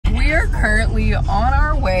We are currently on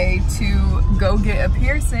our way to go get a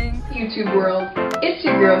piercing. YouTube world, it's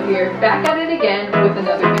your girl here, back at it again with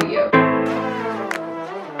another video.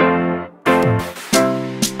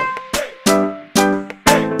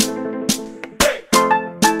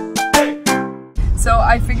 So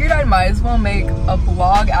I figured I might as well make a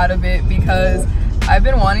vlog out of it because I've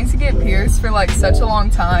been wanting to get pierced for like such a long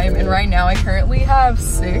time, and right now I currently have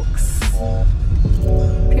 6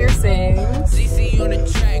 piercings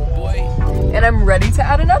and I'm ready to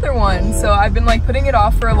add another one. So I've been like putting it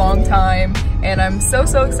off for a long time, and I'm so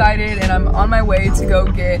excited, and I'm on my way to go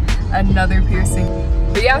get another piercing.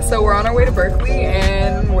 But yeah, so we're on our way to Berkeley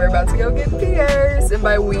and we're about to go get pierced, and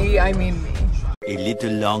by we I mean me. A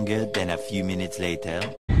little longer than a few minutes later.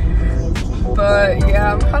 But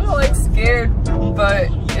yeah, I'm kind of like scared,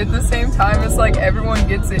 but at the same time it's like everyone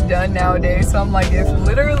gets it done nowadays, so I'm like, if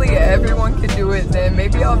literally everyone could do it, then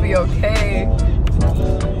maybe I'll be okay.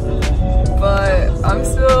 But I'm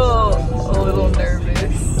still a little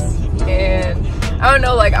nervous, and I don't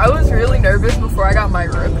know, like I was really nervous before I got my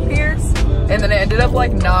rook pierced, and then it ended up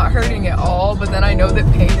like not hurting at all. But then I know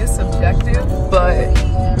that pain is subjective, but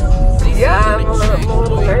yeah, I'm a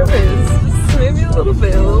little nervous. Maybe a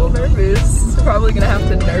little nervous. Probably gonna have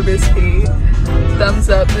to nervous pee. Thumbs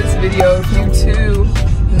up this video if you too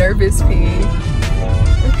nervous pee.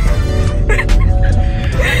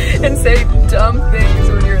 And say dumb things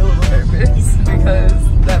when you're a little nervous,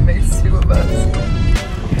 because that makes 2 of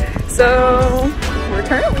us. So we're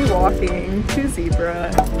currently walking to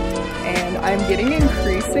Zebra, and I'm getting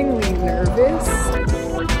increasingly nervous.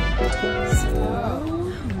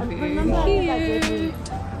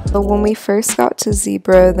 But when we first got to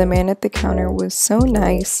Zebra, the man at the counter was so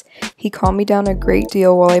nice. He calmed me down a great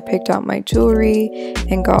deal while I picked out my jewelry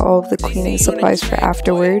and got all of the cleaning supplies for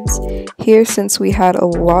afterwards. Here, since we had a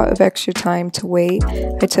lot of extra time to wait,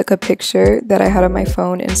 I took a picture that I had on my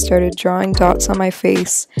phone and started drawing dots on my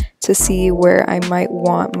face to see where I might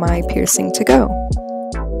want my piercing to go.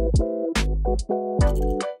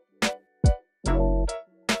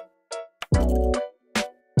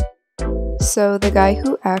 So the guy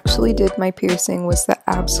who actually did my piercing was the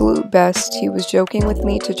absolute best. He was joking with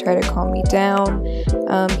me to try to calm me down.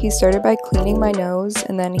 He started by cleaning my nose,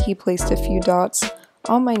 and then he placed a few dots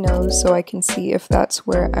on my nose so I can see if that's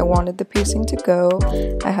where I wanted the piercing to go.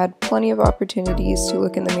 I had plenty of opportunities to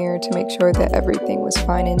look in the mirror to make sure that everything was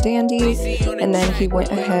fine and dandy, and then he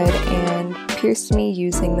went ahead and pierced me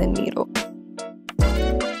using the needle.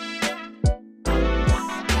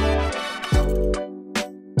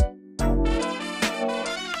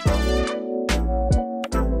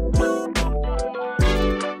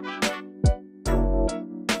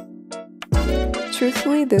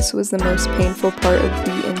 Truthfully, this was the most painful part of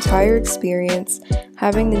the entire experience,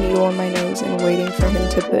 having the needle in my nose and waiting for him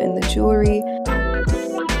to put in the jewelry.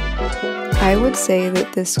 I would say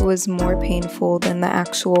that this was more painful than the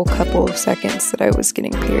actual couple of seconds that I was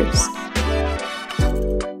getting pierced.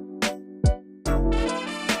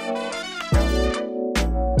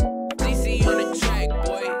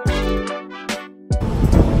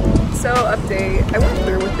 So update, I went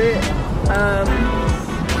through with it.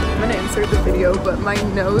 I'm gonna insert the video, but my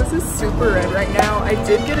nose is super red right now. I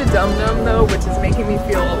did get a dum-dum though, which is making me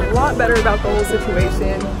feel a lot better about the whole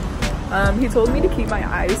situation. He told me to keep my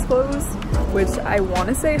eyes closed, which I want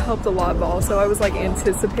to say helped a lot, but also I was like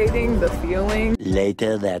anticipating the feeling.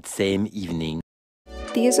 Later that same evening.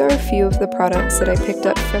 These are a few of the products that I picked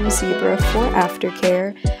up from Zebra for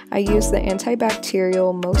aftercare. I use the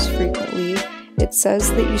antibacterial most frequently. It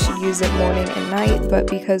says that you should use it morning and night, but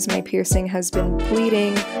because my piercing has been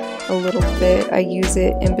bleeding a little bit, I use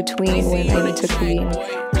it in between when I need to clean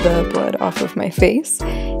the blood off of my face.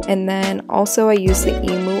 And then also I use the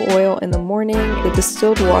emu oil in the morning. The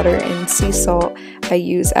distilled water and sea salt I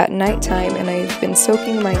use at nighttime, and I've been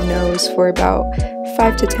soaking my nose for about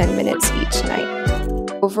 5 to 10 minutes each night.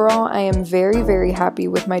 Overall, I am very happy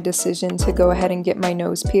with my decision to go ahead and get my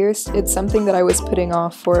nose pierced. It's something that I was putting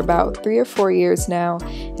off for about 3 or 4 years now,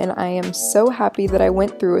 and I am so happy that I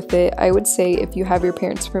went through with it. I would say if you have your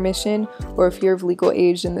parents' permission, or if you're of legal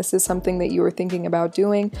age and this is something that you were thinking about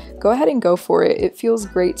doing, go ahead and go for it. It feels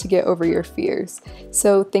great to get over your fears.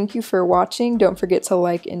 So thank you for watching. Don't forget to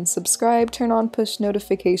like and subscribe, turn on push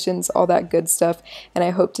notifications, all that good stuff, and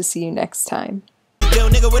I hope to see you next time. Yo,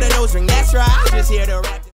 nigga with a nose ring, that's right. Just here to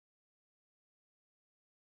rap.